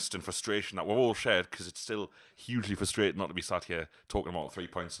angst and frustration that we've all shared, because it's still hugely frustrating not to be sat here talking about 3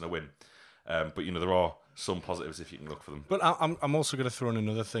 points and a win. But there are some positives if you can look for them. But I'm also going to throw in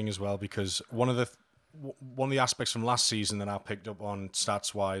another thing as well, because one of the aspects from last season that I picked up on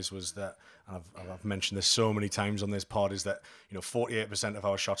stats wise was that, and I've mentioned this so many times on this pod, is that 48% of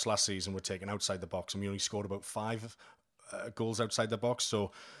our shots last season were taken outside the box, and we only scored about 5 goals outside the box.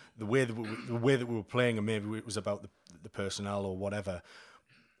 So the way that we were playing, and maybe it was about the personnel or whatever.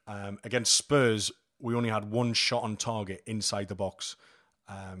 Against Spurs, we only had 1 shot on target inside the box,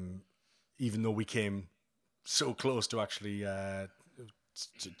 even though we came so close to actually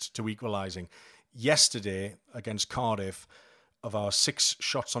to equalising. Yesterday against Cardiff, of our 6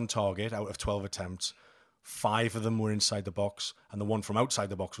 shots on target out of 12 attempts, 5 of them were inside the box, and the one from outside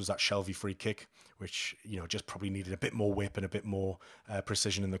the box was that Shelvey free kick, which just probably needed a bit more whip and a bit more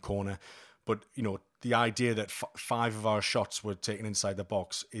precision in the corner. But the idea that 5 of our shots were taken inside the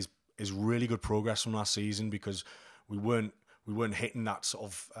box is really good progress from last season, because we weren't hitting that sort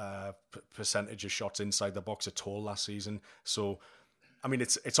of percentage of shots inside the box at all last season. So, I mean,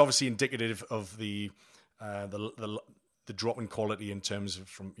 it's obviously indicative of the drop in quality in terms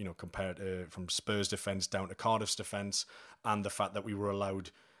of compared to from Spurs' defence down to Cardiff's defence, and the fact that we were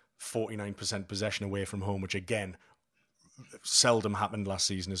allowed 49% possession away from home, which again seldom happened last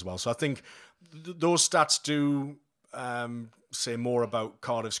season as well. So I think those stats do say more about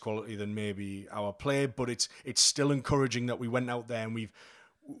Cardiff's quality than maybe our play, but it's still encouraging that we went out there and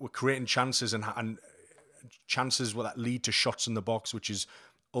we're creating chances and chances that lead to shots in the box, which is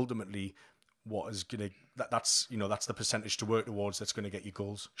ultimately what is going to that's the percentage to work towards that's going to get you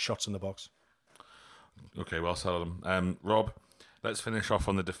goals, shots in the box. Okay, well said, Adam. Rob, let's finish off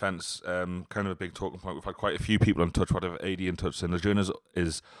on the defence. Kind of a big talking point. We've had quite a few people in touch, whatever AD in touch, and Lejeune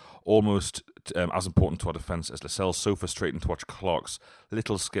is almost as important to our defence as Lascelles. So frustrating to watch Clark's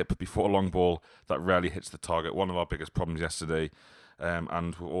little skip before a long ball that rarely hits the target. One of our biggest problems yesterday.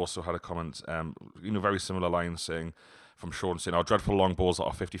 And we also had a comment, very similar lines from Sean saying, our dreadful long balls that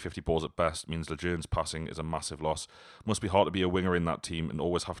are 50-50 balls at best means Lejeune's passing is a massive loss. Must be hard to be a winger in that team and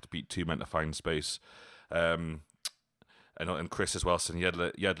always have to beat 2 men to find space. And Chris as well saying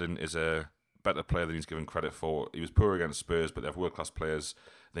Yedlin is a better player than he's given credit for. He was poor against Spurs, but they have world-class players.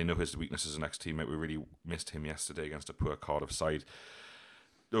 They know his weaknesses as an ex-teammate. We really missed him yesterday against a poor Cardiff side.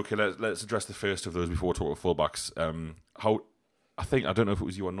 Okay, let's address the first of those before we talk about fullbacks. I don't know if it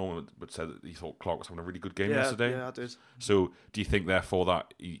was you or Norman, but said that he thought Clark was having a really good game yesterday. Yeah, I did. So do you think, therefore,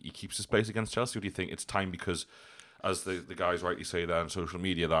 that he keeps his place against Chelsea, or do you think it's time because, as the guys rightly say there on social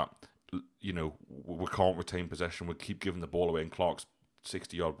media, that we can't retain possession, we keep giving the ball away, and Clark's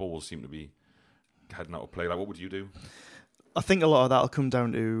 60-yard balls seem to be heading out of play? Like, what would you do? I think a lot of that will come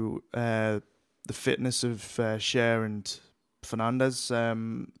down to the fitness of Cher and Fernandez,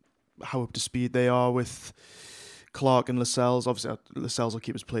 how up to speed they are with Clark and Lascelles. Obviously, Lascelles will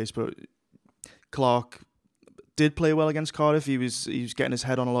keep his place, but Clark did play well against Cardiff. He was getting his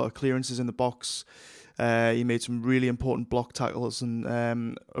head on a lot of clearances in the box. He made some really important block tackles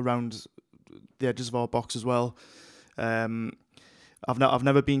and around the edges of our box as well. I've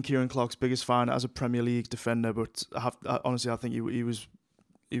never been Kieran Clark's biggest fan as a Premier League defender, but honestly I think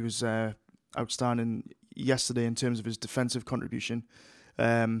he was outstanding yesterday in terms of his defensive contribution.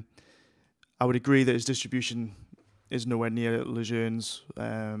 I would agree that his distribution is nowhere near Lejeune's.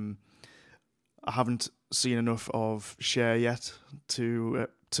 I haven't seen enough of Cher yet to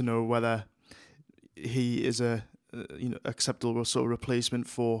know whether he is a acceptable sort of replacement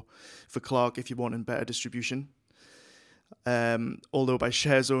for Clark if you want in better distribution. Although by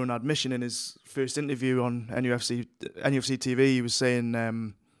Cher's own admission in his first interview on NUFC TV, he was saying,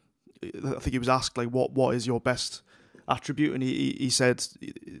 I think he was asked like, what is your best attribute, and he said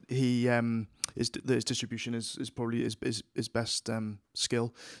his distribution is probably his best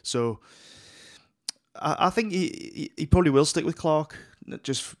skill. So I think he probably will stick with Clark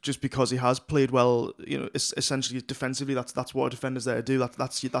just because he has played well. Essentially defensively, that's what a defender's there to do.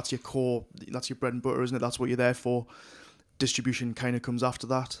 That's your core, that's your bread and butter, isn't it? That's what you're there for. Distribution kind of comes after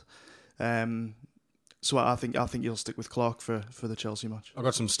that. So I think you'll stick with Clark for the Chelsea match. I've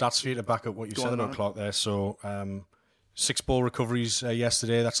got some stats for you to back up what you said about Clark there. So 6 ball recoveries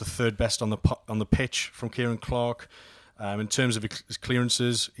yesterday. That's the third best on the pitch from Kieran Clark. In terms of his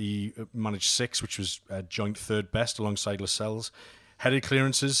clearances, he managed 6, which was joint third best alongside Lascelles. Headed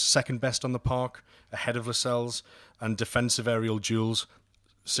clearances, second best on the park, ahead of Lascelles. And defensive aerial duels,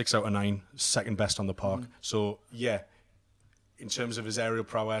 6 out of 9, second best on the park. So yeah, in terms of his aerial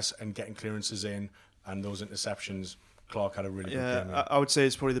prowess and getting clearances in and those interceptions, Clark had a really good game. I would say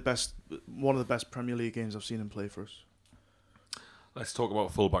it's probably one of the best Premier League games I've seen him play for us. Let's talk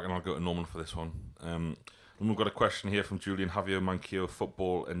about fullback, and I'll go to Norman for this one. And we've got a question here from Julian: have you a Manquillo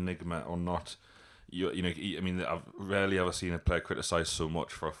football enigma or not? I've rarely ever seen a player criticised so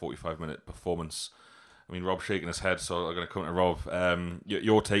much for a 45-minute performance. I mean, Rob's shaking his head, so I'm going to come to Rob.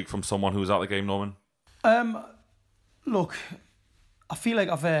 Your take from someone who was out of the game, Norman? Look, I feel like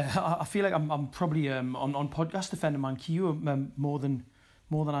I'm probably on podcast defending Manquillo more than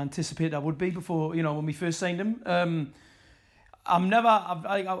I anticipated I would be before. When we first signed him.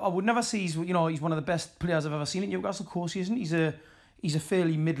 I would never say he's one of the best players I've ever seen at Newcastle. Of course he isn't. He's a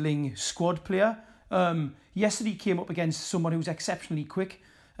fairly middling squad player. Yesterday he came up against someone who's exceptionally quick.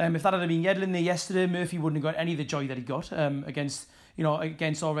 If that had been Yedlin there yesterday, Murphy wouldn't have got any of the joy that he got against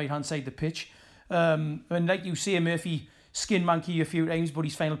our right hand side of the pitch. And like you say, Murphy skinned Manquillo a few times, but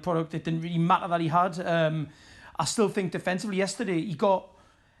his final product, it didn't really matter that he had. I still think defensively yesterday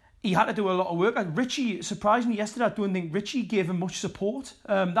he had to do a lot of work. Richie, surprisingly yesterday, I don't think Richie gave him much support.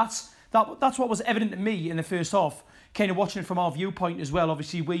 That's what was evident to me in the first half. Kind of watching it from our viewpoint as well.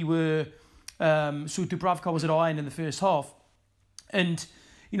 Obviously, we were so Dubravka was at our end in the first half, and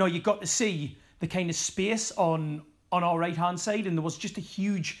you got to see the kind of space on our right hand side, and there was just a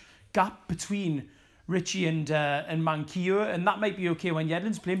huge gap between Richie and Manquillo, and that might be okay when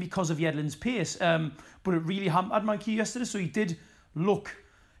Yedlin's playing because of Yedlin's pace. But it really hampered Manquillo yesterday, so he did look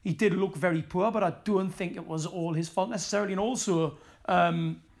very poor, but I don't think it was all his fault necessarily. And also,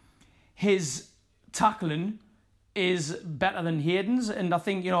 his tackling is better than Hayden's, and I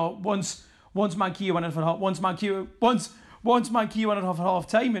think once Manquillo went off at half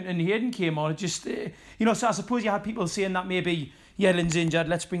time and Hayden came on, it just so I suppose you had people saying that maybe Yedlin's injured,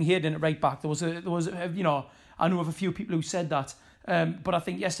 let's bring Hayden at right back. There was I know of a few people who said that, but I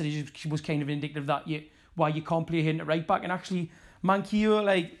think yesterday was kind of indicative that why you can't play Hayden at right back. And actually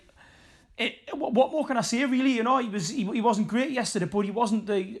Manquillo, what more can I say really? He wasn't great yesterday, but he wasn't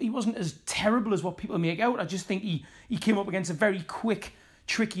as terrible as what people make out. I just think he came up against a very quick,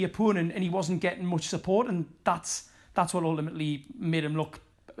 tricky opponent, and he wasn't getting much support, and that's what ultimately made him look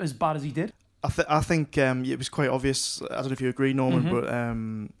as bad as he did. I think it was quite obvious. I don't know if you agree, Norman, but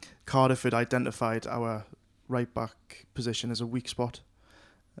Cardiff had identified our right back position as a weak spot,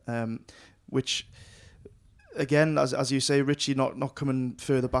 which, again, as you say, Richie not coming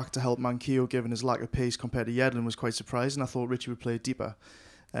further back to help Manquillo, given his lack of pace compared to Yedlin, was quite surprising. I thought Richie would play deeper.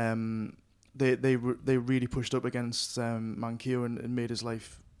 They really pushed up against Manquillo and made his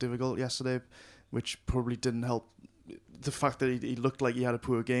life difficult yesterday, which probably didn't help the fact that he looked like he had a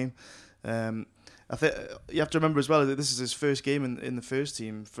poor game. I think you have to remember as well that this is his first game in the first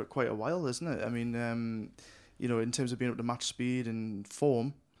team for quite a while, isn't it? I mean, in terms of being able to match speed and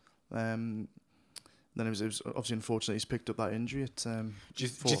form, Then it was obviously unfortunate he's picked up that injury at do you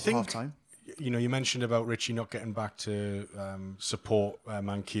think, half time. You mentioned about Richie not getting back to support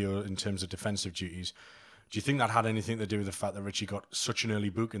Manquillo in terms of defensive duties. Do you think that had anything to do with the fact that Richie got such an early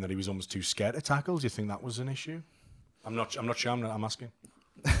booking that he was almost too scared to tackle? Do you think that was an issue? I'm not sure. I'm asking.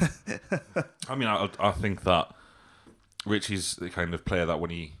 I mean, I think that Richie's the kind of player that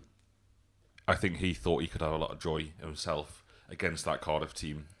I think he thought he could have a lot of joy himself against that Cardiff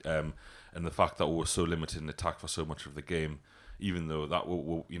team, and the fact that we were so limited in attack for so much of the game, even though that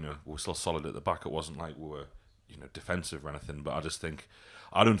we're still solid at the back. It wasn't like we were defensive or anything. But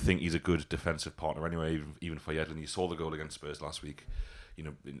I don't think he's a good defensive partner anyway. Even for Yedlin, you saw the goal against Spurs last week.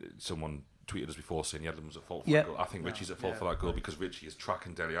 Someone tweeted us before saying Yedlin was at fault for that goal. I think Richie's at fault for that goal because Richie is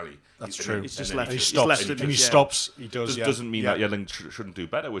tracking Dele Alli. That's true. He's just left. He stops. He does. Doesn't mean that Yedlin shouldn't do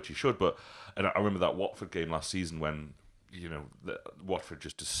better, which he should. But I remember that Watford game last season when Watford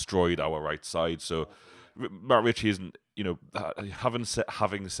just destroyed our right side. So Matt Ritchie isn't. Having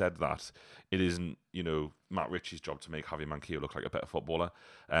said that, it isn't Matt Ritchie's job to make Javi Manquillo look like a better footballer.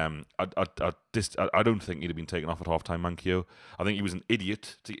 I don't think he'd have been taken off at half time. Manquillo, I think he was an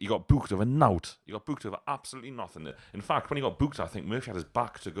idiot. He got booked over knout. He got booked over absolutely nothing. In fact, when he got booked, I think Murphy had his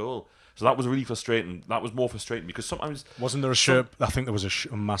back to goal. So that was really frustrating. That was more frustrating because sometimes wasn't there a shirt? I think there was a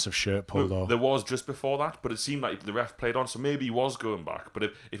massive shirt pulled off. There was just before that, but it seemed like the ref played on, so maybe he was going back.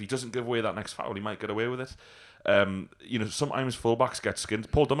 But if he doesn't give away that next foul, he might get away with it. Sometimes fullbacks get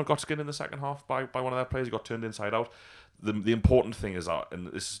skinned. Paul Dummett got skinned in the second half by one of their players. He got turned inside out. The important thing is that, and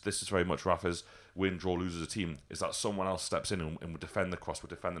this is very much Rafa's win, draw, lose as a team, is that someone else steps in and will defend the cross, will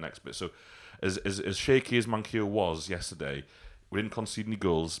defend the next bit. So as shaky as Manquillo was yesterday, we didn't concede any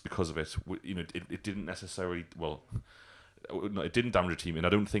goals because of it. It didn't necessarily, it didn't damage the team, and I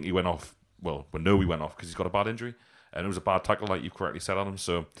don't think he went off. Well, we know he went off because he's got a bad injury, and it was a bad tackle, like you correctly said on him.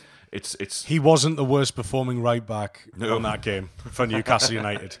 So it's he wasn't the worst performing right back on that game for Newcastle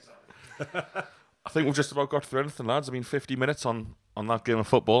United. I think we've just about got through anything, lads. I mean, 50 minutes on that game of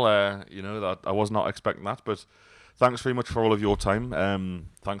football. That I was not expecting that, but thanks very much for all of your time.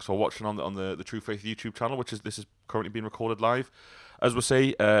 Thanks for watching on the True Faith YouTube channel, this is currently being recorded live. As we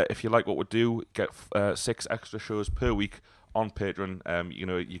say, if you like what we do, get 6 extra shows per week on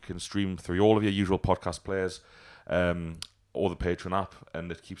Patreon. You can stream through all of your usual podcast players, or the Patreon app,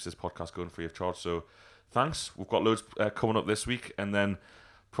 and it keeps this podcast going free of charge. So thanks. We've got loads coming up this week, and then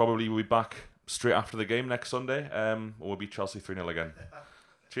probably we'll be back straight after the game next Sunday, or we'll beat Chelsea 3-0 again.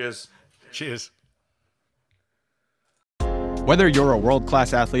 Cheers. Cheers. Whether you're a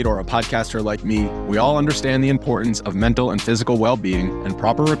world-class athlete or a podcaster like me, we all understand the importance of mental and physical well-being and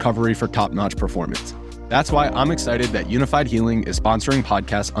proper recovery for top-notch performance. That's why I'm excited that Unified Healing is sponsoring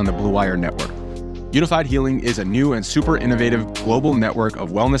podcasts on the Blue Wire Network. Unified Healing is a new and super innovative global network of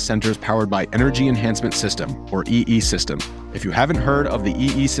wellness centers powered by Energy Enhancement System, or EE System. If you haven't heard of the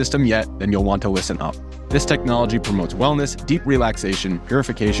EE System yet, then you'll want to listen up. This technology promotes wellness, deep relaxation,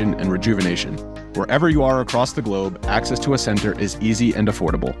 purification, and rejuvenation. Wherever you are across the globe, access to a center is easy and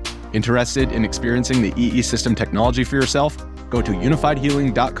affordable. Interested in experiencing the EE System technology for yourself? Go to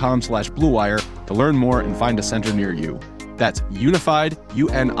unifiedhealing.com/bluewire to learn more and find a center near you. That's unified,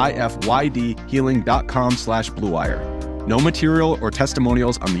 UNIFYD, healing.com/bluewire. No material or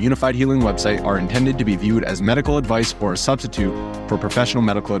testimonials on the Unified Healing website are intended to be viewed as medical advice or a substitute for professional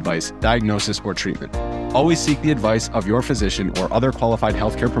medical advice, diagnosis, or treatment. Always seek the advice of your physician or other qualified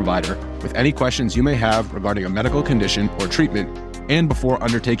healthcare provider with any questions you may have regarding a medical condition or treatment and before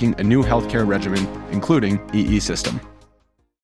undertaking a new healthcare regimen, including EE System.